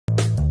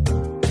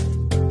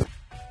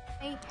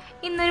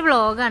ഇന്നൊരു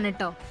വ്ളോഗാണ്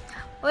കേട്ടോ.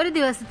 ഒരു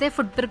ദിവസത്തെ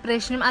ഫുഡ്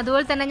പ്രിപ്പറേഷനും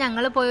അതുപോലെ തന്നെ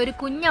ഞങ്ങൾ പോയ ഒരു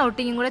കുഞ്ഞ്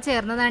ഔട്ടിങ്ങും കൂടെ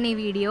ചേർന്നതാണ് ഈ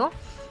വീഡിയോ.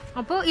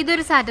 അപ്പോൾ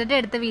ഇതൊരു സാറ്റർഡേ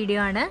എടുത്ത വീഡിയോ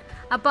ആണ്.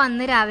 അപ്പോൾ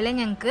അന്ന് രാവിലെ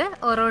ഞങ്ങൾക്ക്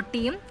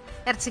ഒറോട്ടിയും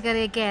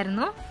ഇറച്ചിക്കറിയൊക്കെ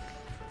ആയിരുന്നു.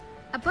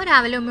 അപ്പോൾ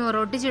രാവിലെ ഉമ്മ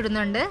ഒറോട്ടി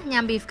ചുടുന്നുണ്ട്.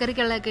 ഞാൻ ബീഫ്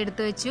കറിക്കുള്ളതൊക്കെ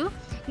എടുത്തു വെച്ചു.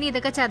 ഇനി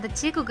ഇതൊക്കെ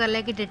ചതച്ച്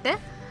കുക്കറിലേക്ക് ഇട്ടിട്ട്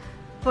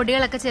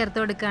പൊടികളൊക്കെ ചേർത്ത്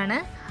കൊടുക്കുകയാണ്.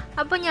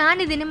 അപ്പോൾ ഞാൻ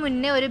ഇതിന്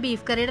മുന്നേ ഒരു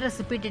ബീഫ് കറിയുടെ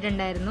റെസിപ്പി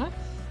ഇട്ടിട്ടുണ്ടായിരുന്നു.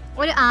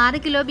 ഒരു 6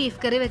 കിലോ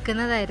ബീഫ് കറി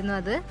വെക്കുന്നതായിരുന്നു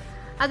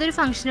അതൊരു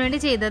ഫംഗ്ഷന് വേണ്ടി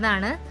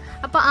ചെയ്തതാണ്.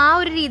 അപ്പോൾ ആ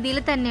ഒരു രീതിയിൽ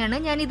തന്നെയാണ്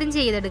ഞാൻ ഇതും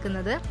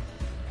ചെയ്തെടുക്കുന്നത്.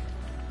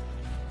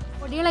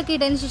 പൊടികളൊക്കെ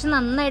ഇട്ടതിന് ശേഷം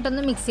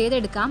നന്നായിട്ടൊന്ന് മിക്സ്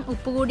ചെയ്തെടുക്കാം.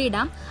 ഉപ്പ് കൂടി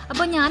ഇടാം.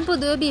 അപ്പോൾ ഞാൻ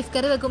പൊതുവെ ബീഫ്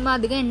കറി വെക്കുമ്പോൾ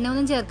അധികം എണ്ണ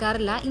ഒന്നും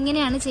ചേർക്കാറില്ല,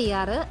 ഇങ്ങനെയാണ്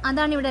ചെയ്യാറ്.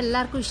 അതാണ് ഇവിടെ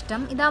എല്ലാവർക്കും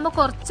ഇഷ്ടം. ഇതാകുമ്പോൾ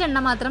കുറച്ച് എണ്ണ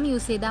മാത്രം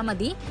യൂസ് ചെയ്താൽ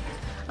മതി.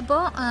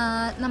 അപ്പോൾ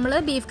നമ്മൾ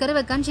ബീഫ് കറി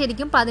വെക്കാൻ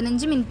ശരിക്കും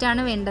 15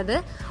 മിനിറ്റാണ് വേണ്ടത്.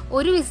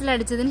 ഒരു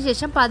വിസിലടിച്ചതിന്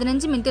ശേഷം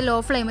 15 മിനിറ്റ് ലോ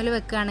ഫ്ലെയിമിൽ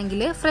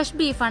വെക്കുകയാണെങ്കിൽ ഫ്രഷ്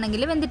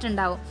ബീഫാണെങ്കിൽ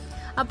വെന്തിട്ടുണ്ടാവും.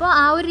 അപ്പോൾ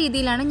ആ ഒരു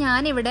രീതിയിലാണ്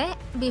ഞാനിവിടെ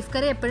ബീഫ്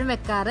കറി എപ്പോഴും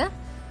വെക്കാറ്.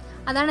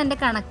 അതാണ് എൻ്റെ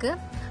കണക്ക്.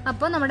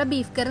 അപ്പോൾ നമ്മുടെ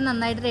ബീഫ് കറി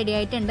നന്നായിട്ട് റെഡി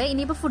ആയിട്ടുണ്ട്.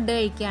 ഇനിയിപ്പോൾ ഫുഡ്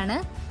കഴിക്കുകയാണ്.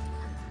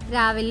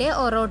 രാവിലെ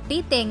ഒറോട്ടി,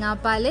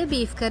 തേങ്ങാപ്പാൽ,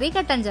 ബീഫ് കറി,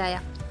 കട്ടൻ ചായ.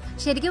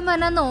 ശരിക്കും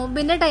പറഞ്ഞാൽ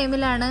നോമ്പിൻ്റെ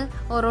ടൈമിലാണ്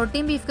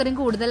ഒറോട്ടിയും ബീഫ് കറിയും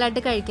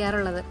കൂടുതലായിട്ട്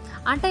കഴിക്കാറുള്ളത്.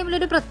 ആ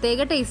ടൈമിലൊരു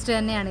പ്രത്യേക ടേസ്റ്റ്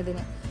തന്നെയാണ്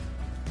ഇതിന്.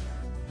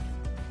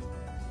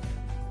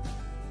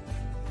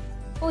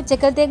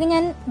 ഉച്ചക്കലത്തേക്ക്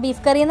ഞാൻ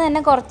ബീഫ് കറിയിൽ നിന്ന്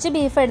തന്നെ കുറച്ച്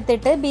ബീഫ്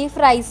എടുത്തിട്ട് ബീഫ്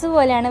റൈസ്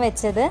പോലെയാണ്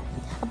വെച്ചത്.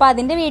 അപ്പോൾ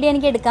അതിൻ്റെ വീഡിയോ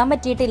എനിക്ക് എടുക്കാൻ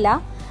പറ്റിയിട്ടില്ല.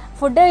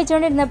 ഫുഡ്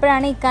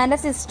കഴിച്ചുകൊണ്ടിരുന്നപ്പോഴാണ് ഇക്കാൻ്റെ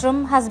സിസ്റ്ററും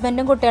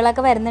ഹസ്ബൻഡും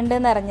കുട്ടികളൊക്കെ വരുന്നുണ്ട്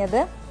എന്ന്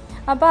അറിഞ്ഞത്.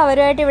 അപ്പോൾ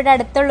അവരുമായിട്ട് ഇവിടെ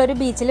അടുത്തുള്ളൊരു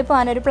ബീച്ചിൽ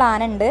പോകാനൊരു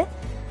പ്ലാൻ ഉണ്ട്.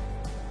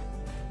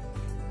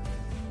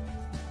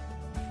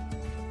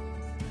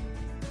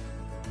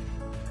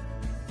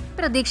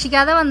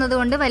 പ്രതീക്ഷിക്കാതെ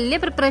വന്നതുകൊണ്ട് വലിയ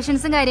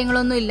പ്രിപ്പറേഷൻസും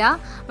കാര്യങ്ങളൊന്നും ഇല്ല.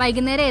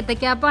 വൈകുന്നേരം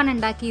ഏത്തക്കാപ്പമാണ്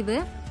ഉണ്ടാക്കിയത്.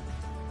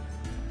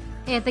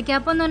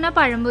 ഏത്തക്കാപ്പം എന്ന് പറഞ്ഞാൽ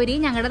പഴംപൊരി,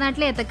 ഞങ്ങളുടെ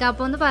നാട്ടിൽ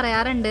ഏത്തക്കാപ്പം എന്ന്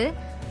പറയാറുണ്ട്.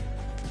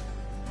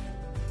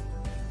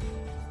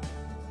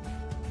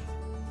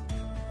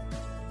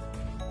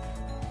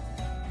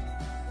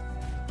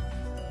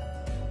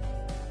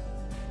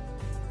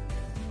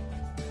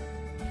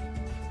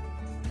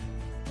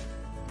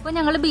 ഇപ്പോൾ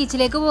ഞങ്ങൾ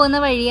ബീച്ചിലേക്ക് പോകുന്ന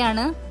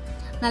വഴിയാണ്.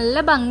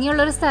 നല്ല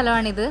ഭംഗിയുള്ളൊരു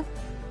സ്ഥലമാണിത്.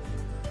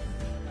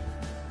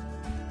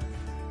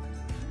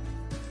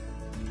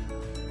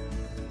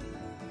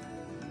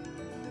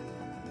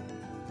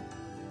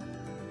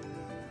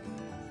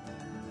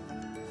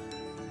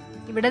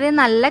 ഇവിടെ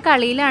നല്ല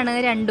കളിയിലാണ്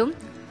രണ്ടും.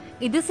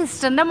 ഇത്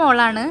സിസ്റ്ററിന്റെ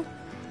മോളാണ്.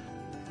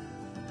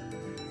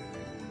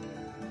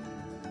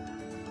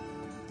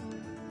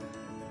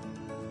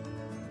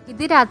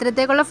 ഇത്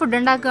രാത്രിത്തേക്കുള്ള ഫുഡ്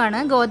ഉണ്ടാക്കുകയാണ്.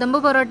 ഗോതമ്പ്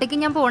പൊറോട്ടയ്ക്ക്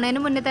ഞാൻ പോണതിന്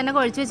മുന്നേ തന്നെ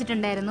കുഴച്ച്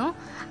വെച്ചിട്ടുണ്ടായിരുന്നു.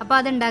 അപ്പോൾ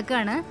അത്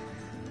ഉണ്ടാക്കുകയാണ്.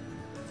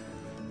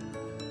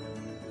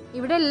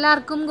 ഇവിടെ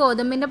എല്ലാവർക്കും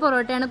ഗോതമ്പിന്റെ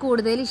പൊറോട്ടയാണ്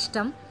കൂടുതൽ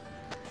ഇഷ്ടം.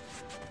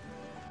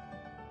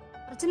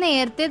 കുറച്ച്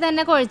നേരത്തെ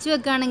തന്നെ കുഴച്ച്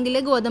വെക്കുകയാണെങ്കിൽ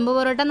ഗോതമ്പ്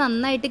പൊറോട്ട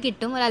നന്നായിട്ട്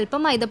കിട്ടും.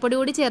 ഒരല്പം മൈദപ്പൊടി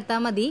കൂടി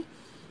ചേർത്താൽ മതി.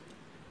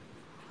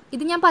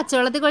 ഇത് ഞാൻ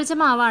പച്ചവെള്ളത്തിൽ കുഴച്ച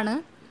മാവാണ്.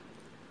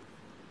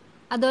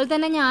 അതുപോലെ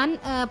തന്നെ ഞാൻ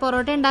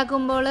പൊറോട്ട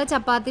ഉണ്ടാക്കുമ്പോൾ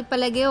ചപ്പാത്തി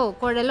പലകയോ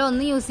കുഴലോ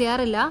ഒന്നും യൂസ്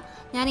ചെയ്യാറില്ല.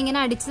 ഞാനിങ്ങനെ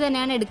അടിച്ച്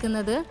തന്നെയാണ്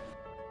എടുക്കുന്നത്.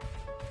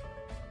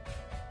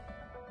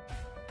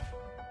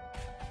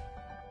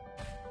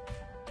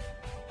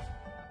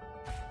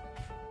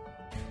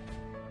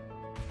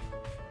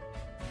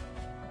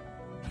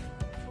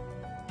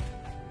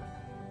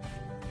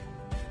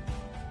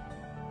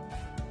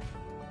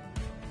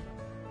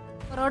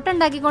 പൊറോട്ട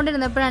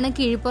ഉണ്ടാക്കിക്കൊണ്ടിരുന്നപ്പോഴാണ്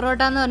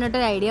കിഴിപ്പൊറോട്ട എന്ന്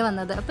പറഞ്ഞിട്ടൊരു ഐഡിയ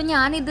വന്നത്. അപ്പം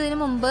ഞാൻ ഇതിന്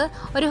മുമ്പ്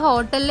ഒരു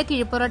ഹോട്ടലിൽ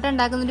കിഴിപ്പൊറോട്ട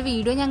ഉണ്ടാക്കുന്നൊരു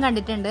വീഡിയോ ഞാൻ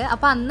കണ്ടിട്ടുണ്ട്.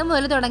 അപ്പോൾ അന്ന്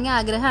മുതൽ തുടങ്ങിയ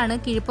ആഗ്രഹമാണ്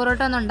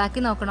കിഴിപ്പൊറോട്ട ഒന്ന്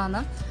ഉണ്ടാക്കി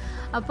നോക്കണമെന്ന്.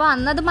 അപ്പോൾ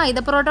അന്നത്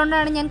മൈദപ്പൊറോട്ട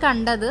കൊണ്ടാണ് ഞാൻ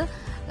കണ്ടത്.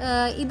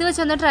 ഇത്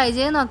വെച്ചൊന്ന് ട്രൈ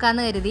ചെയ്ത്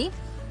നോക്കാമെന്ന് കരുതി.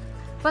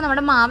 അപ്പോൾ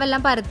നമ്മുടെ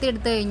മാവെല്ലാം പരത്തി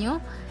എടുത്തു കഴിഞ്ഞു.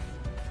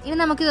 ഇനി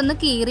നമുക്കിതൊന്ന്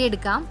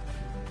കീറിയെടുക്കാം.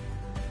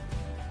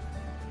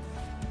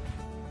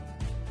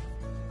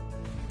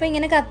 അപ്പോൾ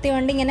ഇങ്ങനെ കത്തി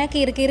കൊണ്ട് ഇങ്ങനെ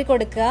കീറി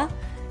കൊടുക്കുക.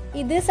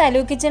 ഇത് സലൂ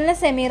കിച്ചണിലെ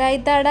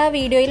സെമീറായിത്താട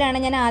വീഡിയോയിലാണ്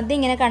ഞാൻ ആദ്യം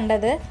ഇങ്ങനെ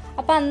കണ്ടത്.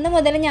 അപ്പോൾ അന്ന്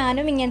മുതൽ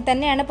ഞാനും ഇങ്ങനെ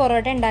തന്നെയാണ്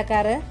പൊറോട്ട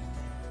ഉണ്ടാക്കാറ്.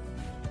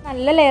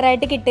 നല്ല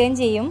ലെയറായിട്ട് കിട്ടുകയും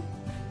ചെയ്യും.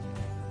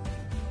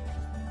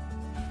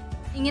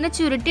 ഇങ്ങനെ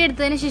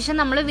ചുരുട്ടിയെടുത്തതിന് ശേഷം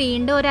നമ്മൾ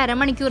വീണ്ടും ഒരു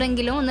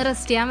അരമണിക്കൂറെങ്കിലും ഒന്ന്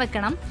റെസ്റ്റ് ചെയ്യാൻ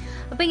വെക്കണം.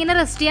 അപ്പോൾ ഇങ്ങനെ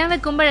റെസ്റ്റ് ചെയ്യാൻ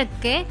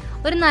വെക്കുമ്പോഴൊക്കെ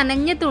ഒരു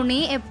നനഞ്ഞ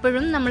തുണി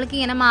എപ്പോഴും നമ്മൾക്ക്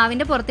ഇങ്ങനെ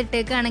മാവിൻ്റെ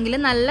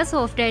പുറത്തിട്ടേക്കുകയാണെങ്കിൽ നല്ല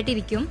സോഫ്റ്റ്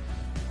ആയിട്ടിരിക്കും.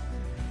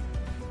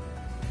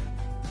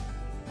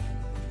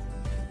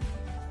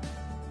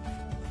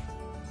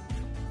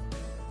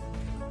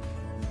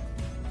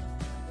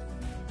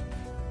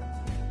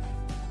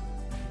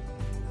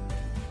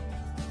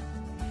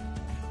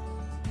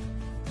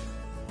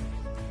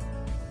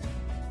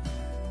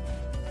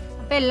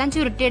 എല്ലാം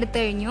ചുരുട്ടിയെടുത്തു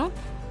കഴിഞ്ഞു.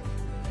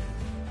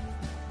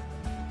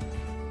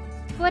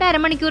 ഒരു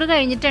അരമണിക്കൂർ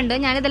കഴിഞ്ഞിട്ടുണ്ട്.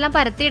 ഞാനിതെല്ലാം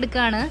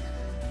പരത്തിയെടുക്കുകയാണ്.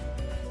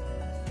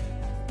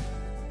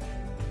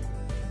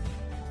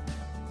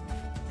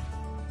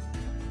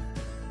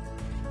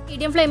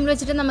 മീഡിയം ഫ്ലെയിമിൽ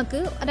വെച്ചിട്ട്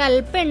നമുക്ക്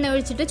ഒരല്പം എണ്ണ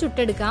ഒഴിച്ചിട്ട്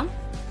ചുട്ടെടുക്കാം.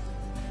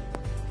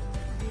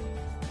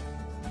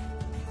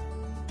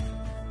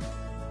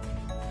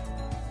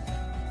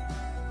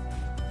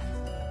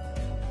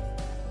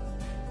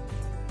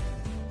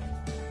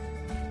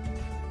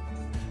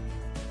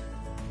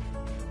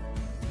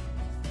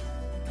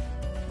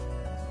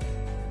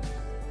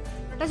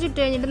 ചുട്ട്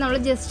കഴിഞ്ഞിട്ട് നമ്മൾ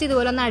ജസ്റ്റ്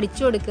ഇതുപോലെ ഒന്ന്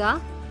അടിച്ചു കൊടുക്കുക.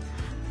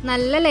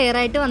 നല്ല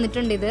ലെയറായിട്ട്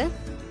വന്നിട്ടുണ്ട് ഇത്.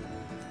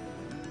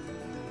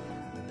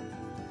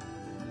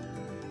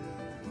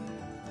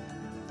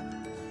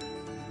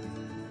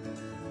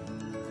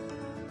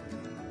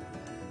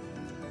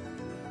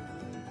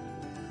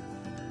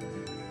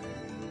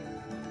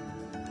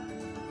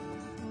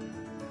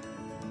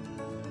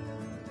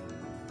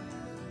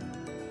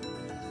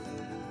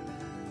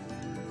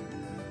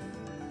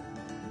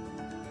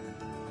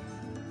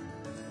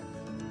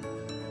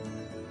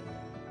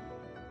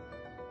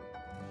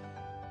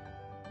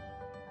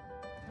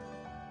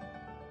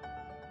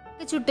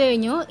 ചുട്ട്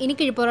കഴിഞ്ഞു. ഇനി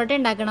കിഴിപ്പൊറോട്ട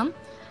ഉണ്ടാക്കണം.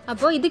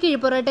 അപ്പോൾ ഇത്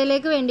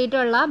കിഴിപ്പൊറോട്ടയിലേക്ക്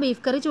വേണ്ടിയിട്ടുള്ള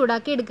ബീഫ് കറി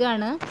ചൂടാക്കി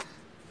എടുക്കുകയാണ്.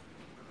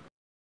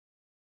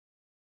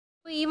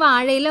 ഈ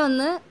വാഴയില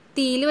ഒന്ന്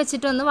തീയിൽ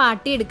വെച്ചിട്ടൊന്ന്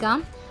വാട്ടിയെടുക്കാം.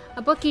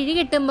 അപ്പോൾ കിഴി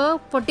കിട്ടുമ്പോൾ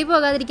പൊട്ടി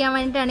പോകാതിരിക്കാൻ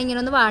വേണ്ടിയിട്ടാണ്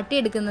ഇങ്ങനെ ഒന്ന്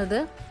വാട്ടിയെടുക്കുന്നത്.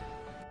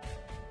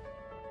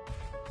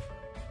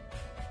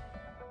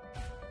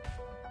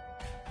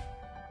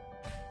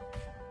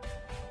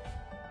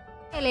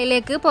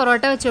 ഇലയിലേക്ക്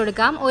പൊറോട്ട വെച്ച്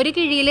കൊടുക്കാം. ഒരു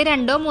കിഴിയിൽ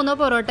 2-3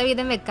 പൊറോട്ട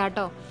വീതം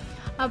വെക്കാട്ടോ.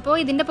 അപ്പോൾ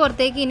ഇതിന്റെ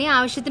പുറത്തേക്ക് ഇനി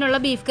ആവശ്യത്തിനുള്ള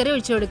ബീഫ് കറി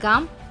ഒഴിച്ചു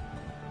കൊടുക്കാം.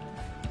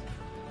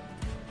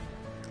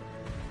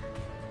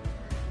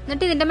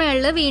 എന്നിട്ട് ഇതിന്റെ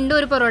മുകളിൽ വീണ്ടും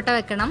ഒരു പൊറോട്ട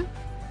വെക്കണം.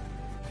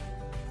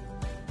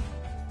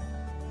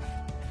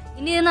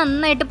 ഇനി ഇത്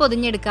നന്നായിട്ട്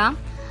പൊതിഞ്ഞെടുക്കാം.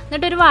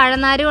 എന്നിട്ട് ഒരു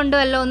വാഴനാര് കൊണ്ട്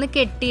വല്ലതും ഒന്ന്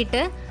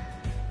കെട്ടിയിട്ട്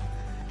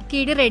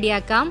കിഴി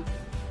റെഡിയാക്കാം.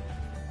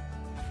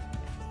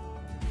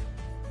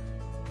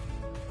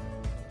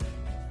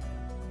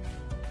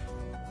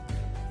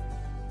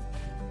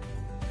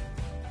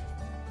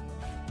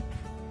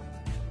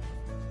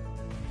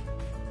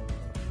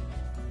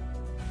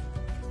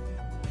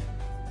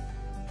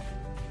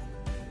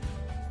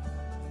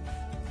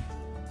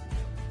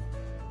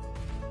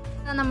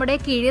 നമ്മുടെ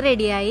കിഴി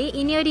റെഡിയായി.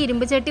 ഇനി ഒരു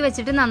ഇരുമ്പ് ചട്ടി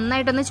വെച്ചിട്ട്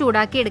നന്നായിട്ടൊന്ന്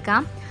ചൂടാക്കി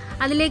എടുക്കാം.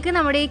 അതിലേക്ക്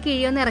നമ്മുടെ ഈ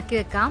കിഴി ഒന്ന് ഇറക്കി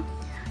വെക്കാം.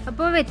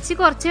 അപ്പോൾ വെച്ച്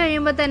കുറച്ച്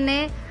കഴിയുമ്പോൾ തന്നെ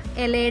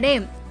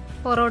ഇലയുടെയും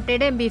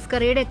പൊറോട്ടയുടെയും ബീഫ്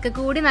കറിയുടെ ഒക്കെ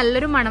കൂടി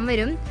നല്ലൊരു മണം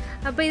വരും.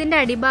 അപ്പോൾ ഇതിൻ്റെ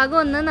അടിഭാഗം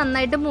ഒന്ന്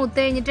നന്നായിട്ട് മൂത്ത്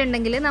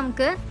കഴിഞ്ഞിട്ടുണ്ടെങ്കിൽ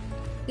നമുക്ക്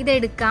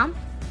ഇതെടുക്കാം.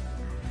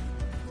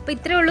 അപ്പോൾ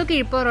ഇത്രയേ ഉള്ളൂ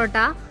കിഴിപ്പൊറോട്ട.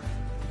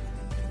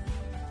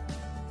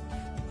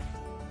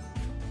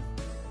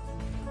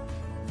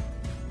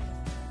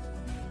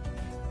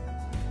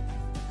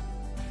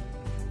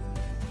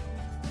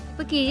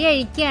 ഇപ്പൊ കിഴി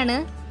അഴിക്കുകയാണ്.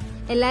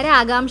 എല്ലാരും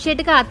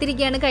ആകാംക്ഷയായിട്ട്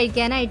കാത്തിരിക്കുകയാണ്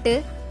കഴിക്കാനായിട്ട്.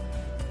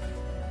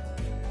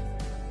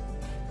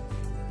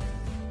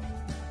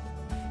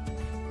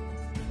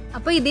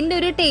 അപ്പൊ ഇതിന്റെ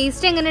ഒരു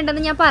ടേസ്റ്റ്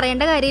എങ്ങനെയുണ്ടെന്ന് ഞാൻ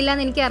പറയേണ്ട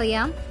കാര്യമില്ലെന്ന്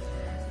എനിക്കറിയാം.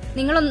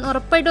 നിങ്ങൾ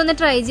ഉറപ്പായിട്ടും ഒന്ന്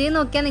ട്രൈ ചെയ്ത്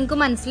നോക്കിയാൽ നിങ്ങൾക്ക്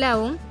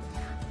മനസ്സിലാവും.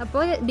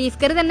 അപ്പോൾ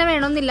ബീഫ് കറി തന്നെ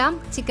വേണമെന്നില്ല,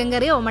 ചിക്കൻ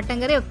കറിയോ മട്ടൻ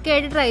കറിയോ ഒക്കെ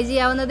ആയിട്ട് ട്രൈ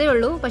ചെയ്യാവുന്നതേ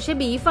ഉള്ളൂ. പക്ഷെ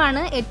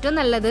ബീഫാണ് ഏറ്റവും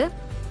നല്ലത്.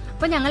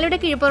 അപ്പോൾ ഞങ്ങളിവിടെ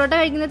കിഴിപ്പൊറോട്ട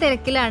കഴിക്കുന്ന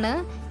തിരക്കിലാണ്.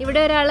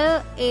 ഇവിടെ ഒരാൾ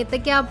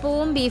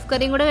ഏത്തക്കാപ്പവും ബീഫ്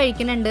കറിയും കൂടെ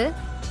കഴിക്കുന്നുണ്ട്.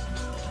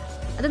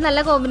 അത് നല്ല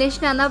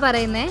കോമ്പിനേഷനാണെന്നാ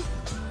പറയുന്നത്.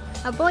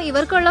 അപ്പോൾ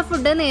ഇവർക്കുള്ള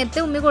ഫുഡ് നേരത്തെ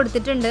ഉമ്മി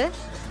കൊടുത്തിട്ടുണ്ട്.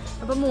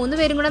 അപ്പോൾ 3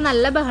 പേരും കൂടെ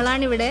നല്ല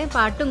ബഹളമാണ് ഇവിടെ.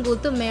 പാട്ടും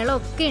കൂത്തും മേളം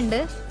ഒക്കെ ഉണ്ട്.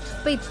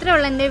 അപ്പോൾ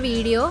ഇത്രയുള്ള എൻ്റെ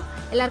വീഡിയോ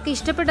എല്ലാവർക്കും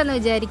ഇഷ്ടപ്പെട്ടെന്ന്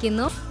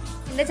വിചാരിക്കുന്നു.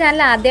 എൻ്റെ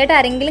ചാനൽ ആദ്യമായിട്ട്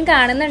ആരെങ്കിലും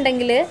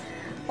കാണുന്നുണ്ടെങ്കിൽ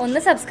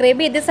ഒന്ന്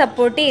സബ്സ്ക്രൈബ് ചെയ്ത്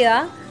സപ്പോർട്ട്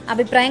ചെയ്യുക.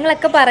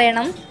 അഭിപ്രായങ്ങളൊക്കെ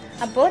പറയണം.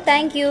 അപ്പോൾ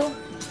താങ്ക്